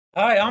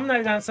Hi, I'm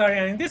Navid Ansari,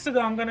 and in this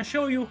video I'm gonna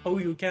show you how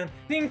you can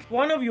sync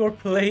one of your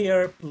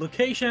player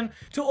location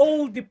to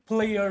all the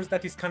players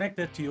that is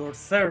connected to your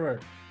server.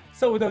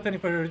 So without any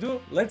further ado,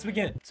 let's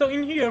begin. So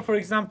in here, for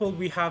example,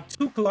 we have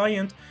two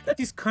clients that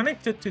is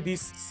connected to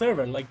this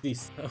server like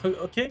this.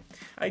 Okay,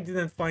 I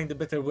didn't find a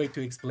better way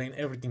to explain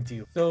everything to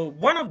you. So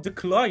one of the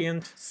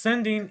client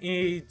sending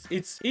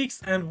its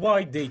X and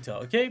Y data,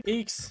 okay,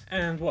 X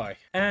and Y,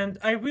 and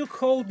I will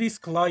call this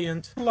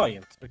client,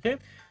 okay.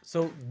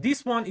 So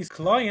this one is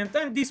client,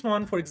 and this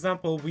one, for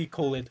example, we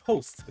call it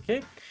host,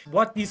 okay?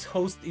 What this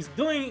host is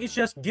doing is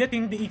just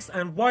getting the X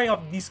and Y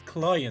of this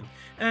client,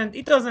 and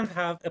it doesn't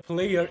have a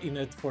player in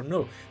it for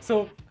now.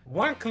 So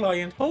one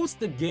client hosts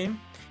the game,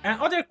 and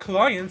other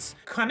clients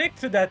connect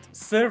to that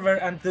server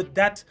and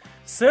that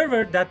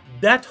server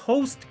that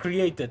host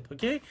created,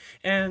 okay?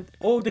 And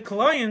all the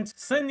clients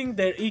sending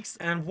their X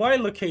and Y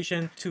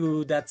location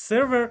to that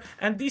server,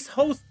 and this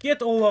host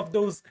get all of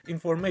those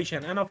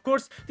information. And of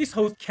course, this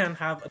host can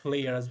have a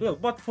player as well,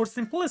 but for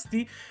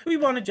simplicity, we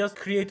want to just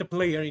create a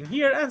player in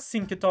here and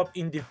sync it up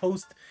in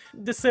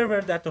the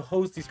server that the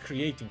host is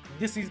creating.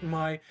 This is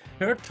my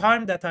third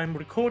time that I'm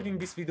recording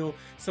this video,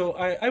 so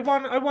I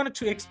wanted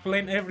to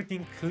explain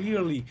everything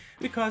clearly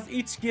because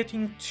it's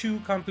getting too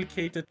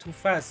complicated too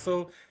fast.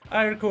 So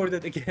I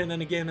recorded again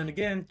and again and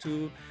again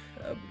to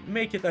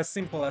make it as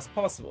simple as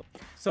possible.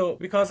 So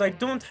because I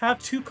don't have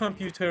two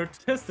computers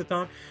to test it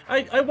on,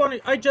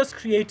 I just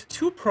create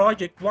two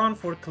projects, one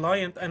for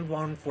client and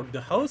one for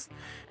the host,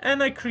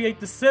 and I create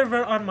the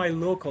server on my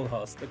local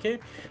host, okay?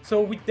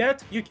 So with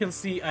that, you can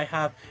see I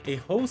have a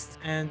host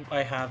and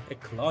I have a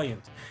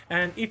client.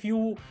 And if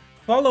you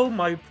follow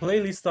my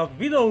playlist of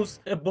videos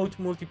about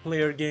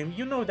multiplayer game,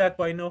 you know that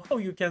by now how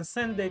you can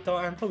send data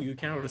and how you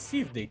can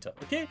receive data,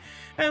 okay?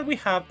 And we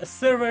have a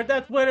server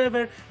that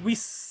wherever we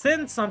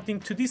send something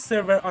to this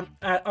server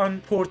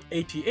on port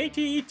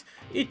 8080,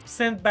 it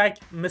send back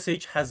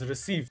message has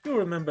received. You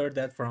remember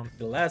that from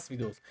the last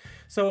videos.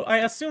 So I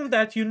assume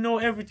that you know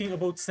everything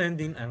about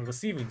sending and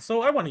receiving,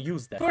 so I want to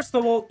use that. First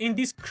of all, in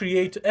this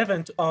create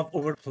event of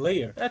our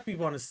player that we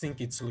want to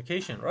sync its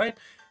location, right?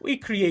 We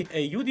create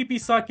a UDP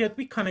socket,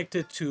 we connect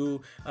it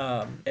to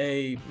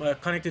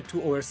connected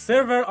to our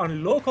server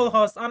on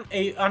localhost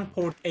on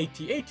port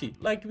 8080,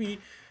 like we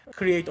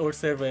create our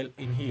server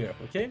in here,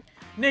 okay?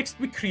 Next,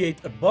 we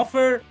create a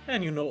buffer,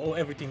 and you know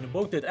everything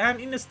about it. And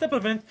in a step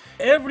event,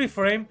 every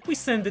frame we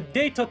send the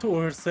data to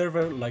our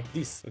server like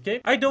this, okay?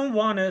 I don't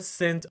want to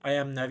send I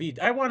am Navid,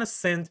 I want to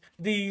send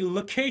the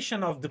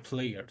location of the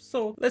player.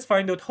 So let's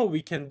find out how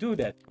we can do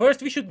that.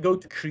 First, we should go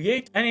to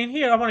create, and in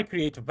here I want to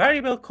create a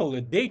variable, call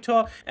it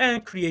data,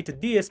 and create a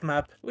DS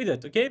map with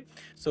it, okay?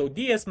 So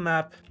DS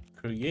map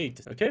create,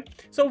 okay?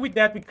 So with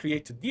that, we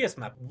create a DS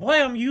map.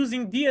 Why I'm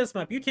using DS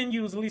map? You can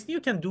use list, you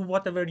can do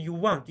whatever you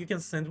want, you can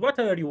send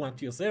whatever you want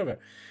to your server,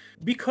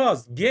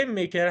 because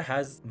gamemaker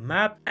has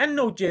map and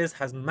Node.js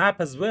has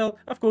map as well.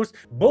 Of course,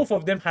 both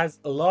of them has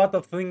a lot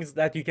of things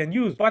that you can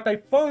use, but I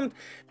found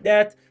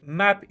that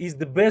map is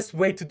the best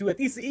way to do it.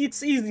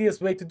 It's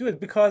easiest way to do it,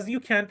 because you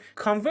can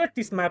convert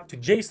this map to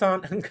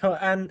JSON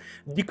and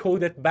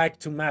decode it back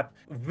to map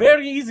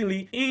very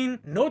easily in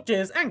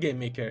Node.js and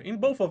gamemaker. In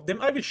both of them,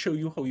 I will show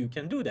you how you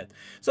can do that.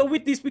 So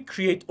with this, we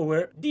create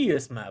our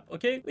DS map,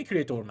 okay? We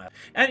create our map,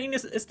 and in a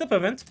step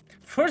event,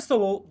 first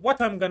of all,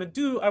 what I'm gonna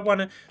do, I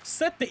wanna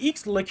set the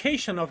X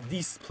location of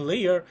this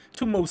player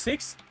to mouse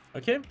X,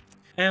 okay?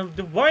 And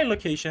the Y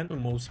location to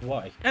mouse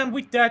Y. And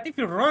with that, if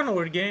you run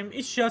our game,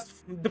 it's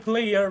just the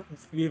player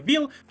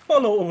will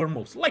follow our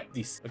mouse like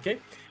this, okay?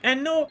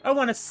 And now I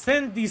want to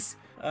send this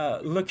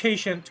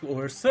location to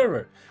our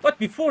server. But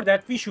before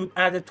that, we should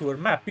add it to our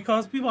map,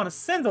 because we want to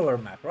send our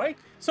map, right?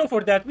 So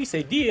for that, we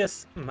say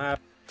ds map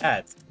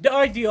add. The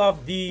idea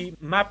of the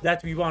map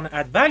that we want to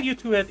add value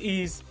to it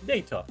is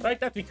data, right?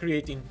 That we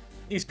create in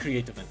is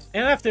create event.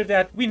 And after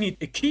that, we need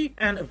a key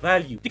and a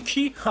value. The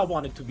key, I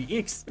want it to be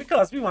X,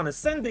 because we want to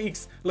send the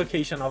X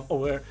location of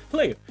our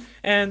player.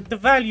 And the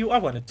value, I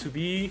want it to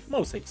be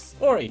mouse X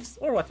or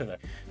whatever.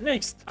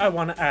 Next, I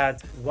want to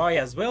add Y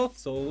as well.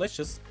 So let's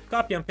just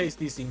copy and paste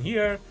this in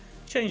here,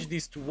 change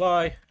this to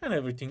Y, and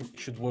everything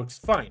should work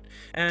fine.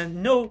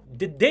 And now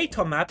the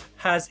data map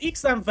has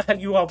X and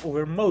value of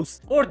our mouse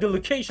or the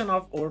location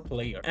of our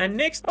player. And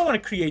next, I want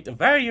to create a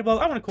variable.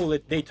 I want to call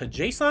it data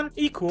JSON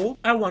equal.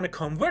 I want to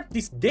convert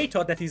this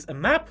data that is a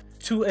map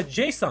to a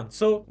JSON.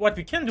 So what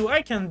we can do,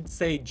 I can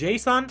say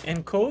JSON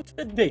encode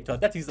the data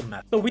that is a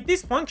map. So with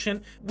this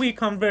function, we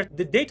convert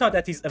the data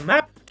that is a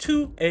map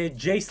to a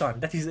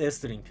JSON that is a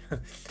string.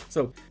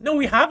 So now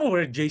we have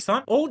our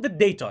JSON, all the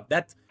data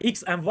that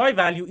X and Y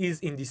value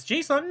is in this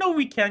JSON. Now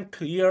we can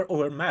clear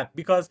our map,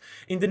 because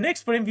in the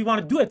next frame we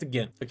want to do it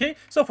again, okay?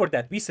 So for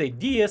that, we say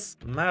ds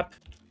map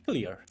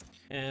clear,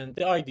 and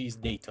the ID is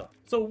data.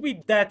 So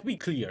with that, we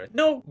clear it.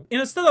 Now,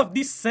 instead of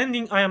this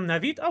sending I am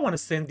Navid, I want to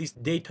send this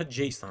data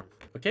JSON,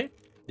 okay?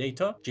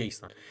 data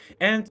JSON.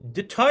 And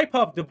the type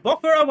of the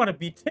buffer I want to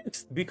be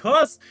text,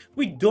 because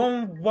we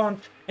don't want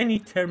any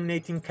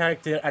terminating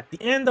character at the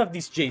end of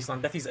this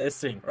JSON that is a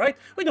string, right?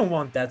 We don't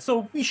want that, so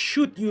we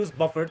should use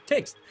buffer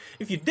text.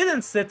 If you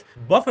didn't set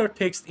buffer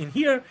text in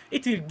here,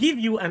 it will give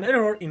you an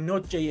error in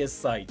Node.js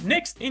side.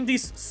 Next, in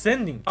this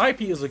sending,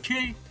 IP is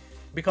okay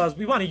because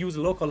we want to use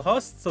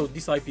localhost, so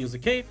this IP is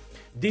okay.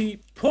 The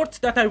port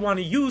that I want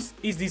to use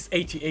is this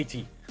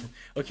 8080.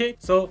 Okay,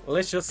 so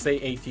let's just say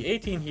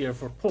 8080 in here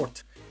for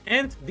port.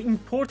 And the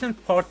important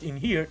part in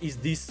here is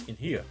this in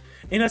here.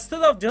 And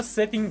instead of just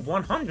setting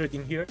 100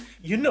 in here,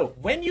 you know,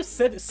 when you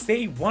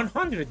say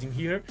 100 in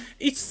here,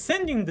 it's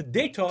sending the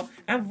data,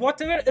 and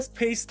whatever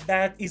space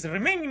that is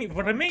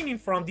remaining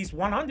from this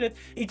 100,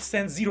 it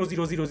sends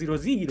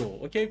 00000,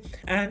 okay?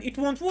 And it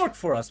won't work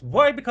for us.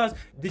 Why? Because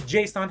the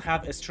JSON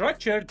have a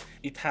structure,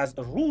 it has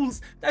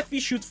rules that we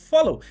should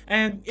follow.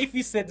 And if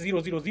we set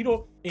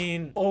 000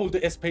 in all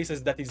the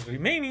spaces that is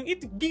remaining,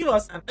 it gives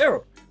us an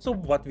error. So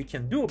what we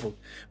can do about it?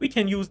 We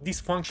can use this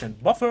function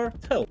buffer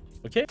tell.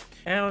 Okay,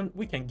 and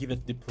we can give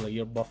it the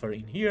player buffer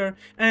in here,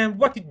 and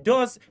what it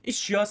does is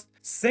just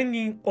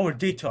sending our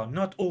data,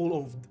 not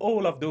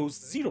all of those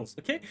zeros.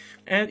 Okay,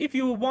 and if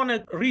you want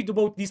to read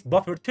about this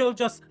buffer tell,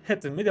 just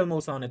hit the middle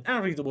mouse on it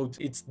and read about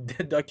its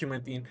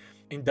document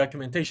in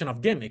documentation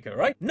of gamemaker.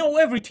 Right now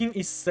everything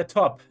is set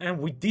up, and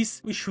with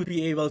this we should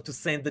be able to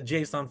send the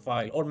JSON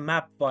file or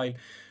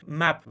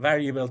map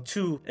variable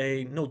to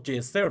a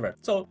Node.js server.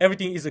 So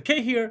everything is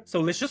okay here, so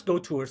let's just go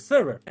to our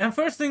server. And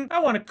first thing, I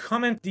want to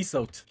comment this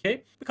out,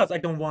 okay, because I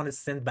don't want to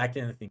send back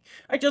anything.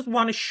 I just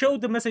want to show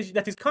the message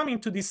that is coming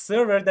to this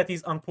server that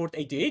is on port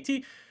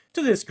 8080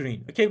 to the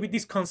screen, okay, with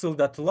this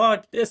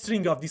console.log, the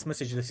string of this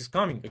message that is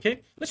coming. Okay,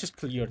 let's just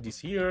clear this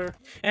here,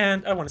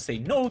 and I want to say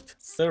node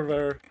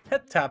server,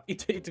 hit tab,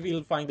 it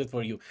will find it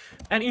for you,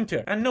 and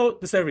enter, and no,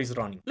 the server is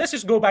running. Let's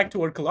just go back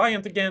to our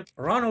client again,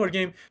 run our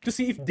game to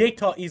see if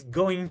data is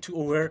going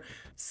to our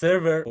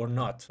server or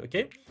not.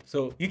 Okay,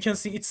 so you can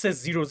see it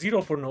says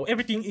 00 for now,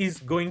 everything is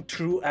going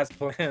through as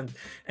planned.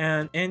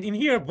 And in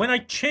here, when I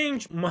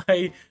change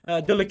my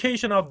the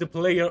location of the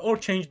player or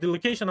change the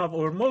location of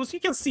our mouse, you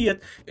can see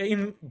it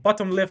in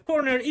bottom left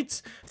corner,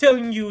 it's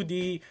telling you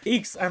the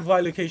X and Y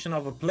location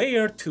of a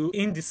player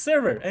in the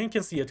server, and you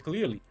can see it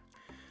clearly.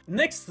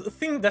 Next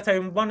thing that I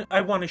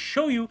want to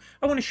show you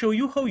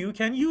how you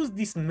can use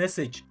this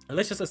message.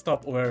 Let's just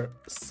stop our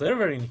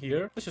server in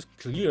here. Let's just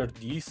clear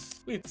this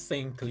with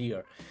saying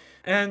clear.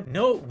 And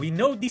no, we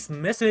know this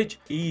message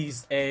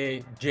is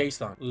a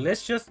JSON.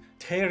 Let's just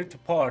tear it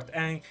apart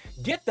and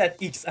get that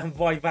X and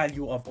Y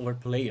value of our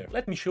player.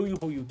 Let me show you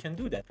how you can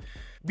do that.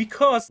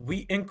 Because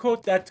we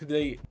encode that to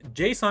the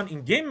JSON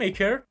in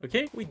gamemaker,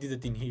 okay, we did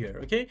it in here,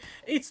 okay,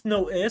 it's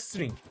no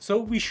string, so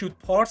we should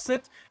parse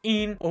it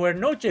in our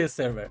Node.js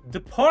server. The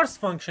parse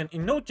function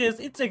in Node.js,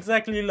 it's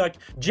exactly like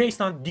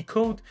JSON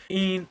decode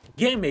in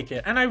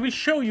gamemaker, and I will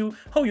show you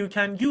how you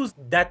can use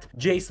that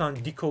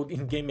JSON decode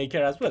in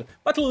gamemaker as well.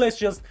 But let's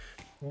just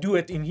do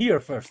it in here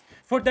first.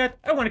 For that,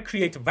 I want to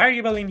create a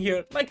variable in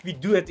here like we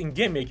do it in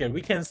gamemaker.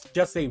 We can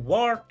just say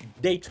var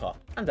data,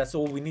 and that's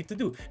all we need to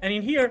do. And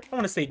in here, I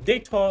want to say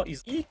data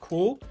is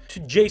equal to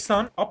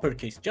JSON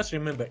uppercase. Just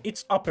remember,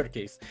 it's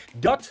uppercase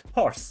dot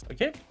parse.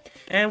 Okay,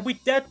 and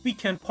with that we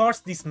can parse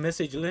this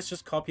message. Let's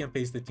just copy and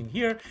paste it in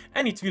here,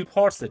 and it will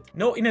parse it.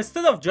 Now,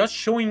 instead of just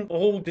showing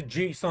all the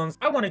JSONs,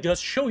 I want to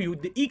just show you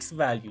the X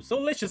value. So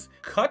let's just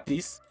cut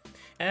this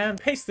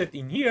and paste it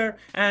in here,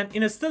 and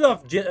instead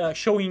of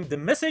showing the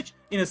message,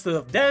 instead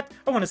of that,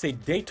 I want to say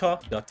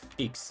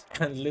data.x,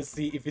 and let's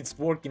see if it's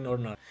working or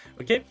not.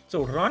 Okay,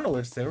 so run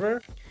our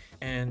server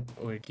and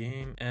our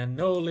game, and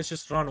no, let's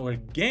just run our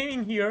game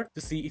in here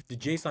to see if the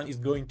JSON is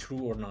going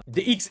through or not.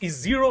 The X is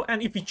 0,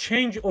 and if we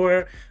change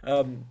our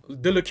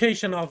the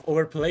location of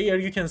our player,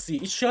 you can see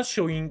it's just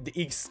showing the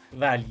X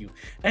value,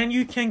 and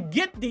you can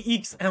get the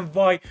X and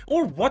Y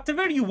or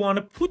whatever you want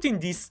to put in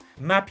this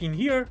map in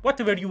here,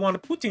 whatever you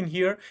want to put in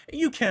here,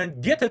 you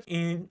can get it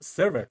in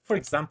server. For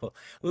example,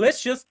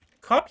 let's just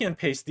copy and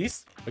paste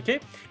this, okay,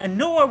 and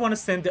now I want to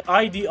send the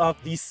ID of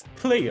this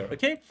player,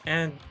 okay,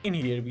 and in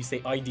here we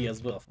say ID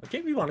as well.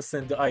 Okay, we want to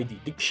send the ID,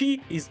 the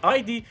key is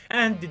ID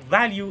and the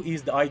value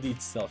is the ID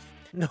itself.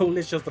 Now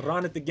let's just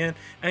run it again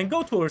and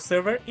go to our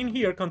server. In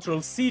here,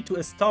 Control C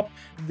to stop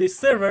the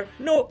server.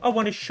 Now I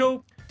want to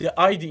show the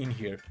ID in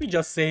here. We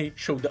just say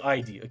show the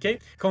ID, okay,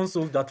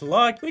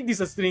 console.log. With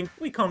this string,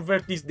 we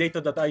convert this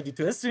data.id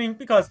to a string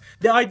because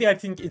the ID, I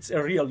think it's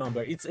a real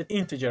number, it's an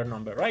integer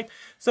number, right?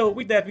 So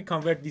with that, we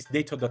convert this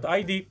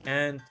data.id,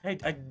 and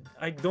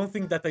I don't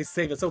think that I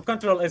save it, so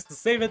Control S to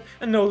save it.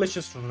 And now let's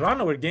just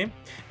run our game,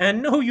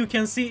 and now you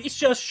can see it's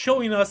just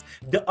showing us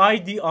the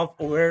ID of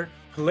our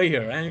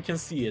player, and you can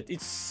see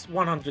it's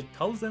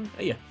 100,000.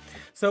 Yeah,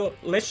 so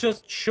let's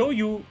just show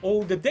you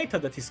all the data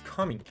that is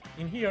coming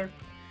in here.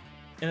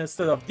 And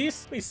instead of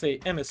this, we say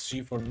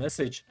MSG for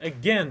message.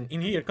 Again, in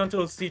here,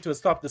 Control C to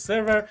stop the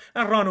server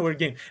and run our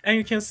game. And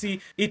you can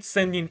see it's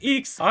sending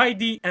X,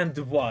 ID, and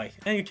Y.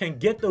 And you can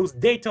get those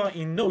data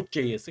in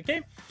Node.js,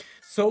 okay?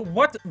 So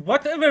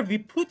whatever we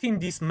put in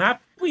this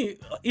map,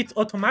 it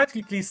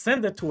automatically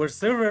send it to our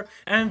server,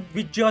 and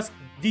with just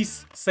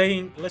this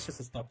saying, let's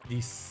just stop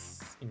this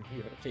in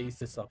here. Okay, it's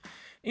this up.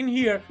 In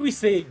here we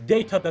say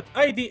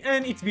data.id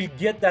and it will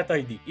get that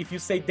ID. If you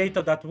say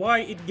data.y,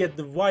 it get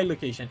the y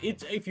location.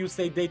 If you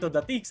say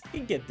data.x,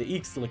 it get the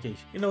x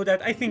location. You know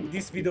that I think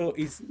this video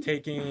is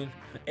taking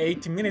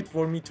 80 minutes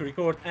for me to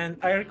record, and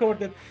I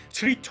recorded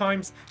 3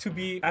 times to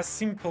be as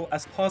simple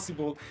as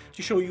possible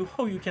to show you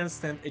how you can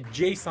send a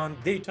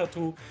JSON data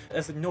to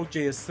as a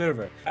Node.js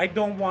server. I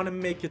don't want to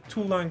make it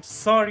too long.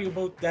 Sorry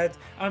about that.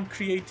 I'm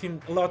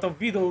creating a lot of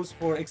videos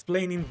for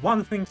explaining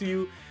one thing to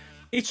you.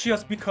 It's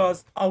just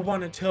because I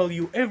want to tell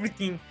you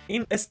everything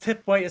in a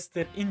step by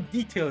step, in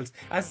details,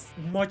 as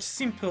much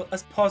simple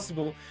as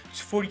possible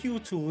for you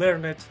to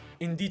learn it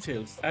in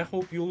details. I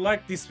hope you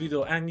like this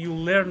video and you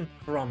learn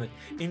from it.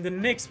 In the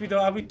next video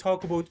I will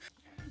talk about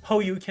how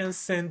you can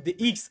send the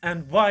X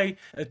and Y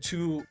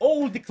to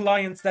all the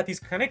clients that is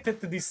connected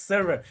to this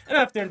server, and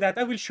after that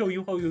I will show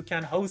you how you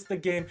can host the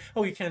game,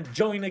 how you can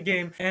join a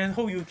game, and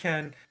how you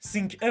can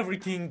sync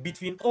everything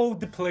between all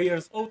the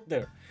players out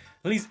there.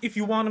 Please, if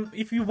you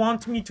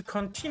want me to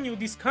continue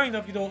this kind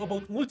of video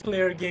about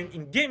multiplayer game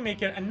in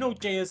GameMaker and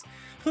Node.js,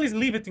 please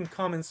leave it in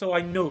comments so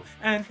I know,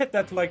 and hit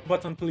that like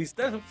button please,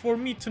 that for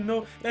me to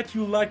know that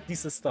you like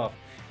this stuff.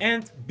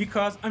 And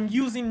because I'm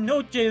using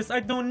Node.js, I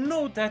don't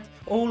know that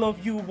all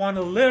of you want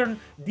to learn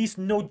this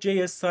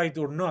Node.js side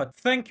or not.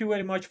 Thank you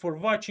very much for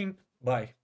watching. Bye.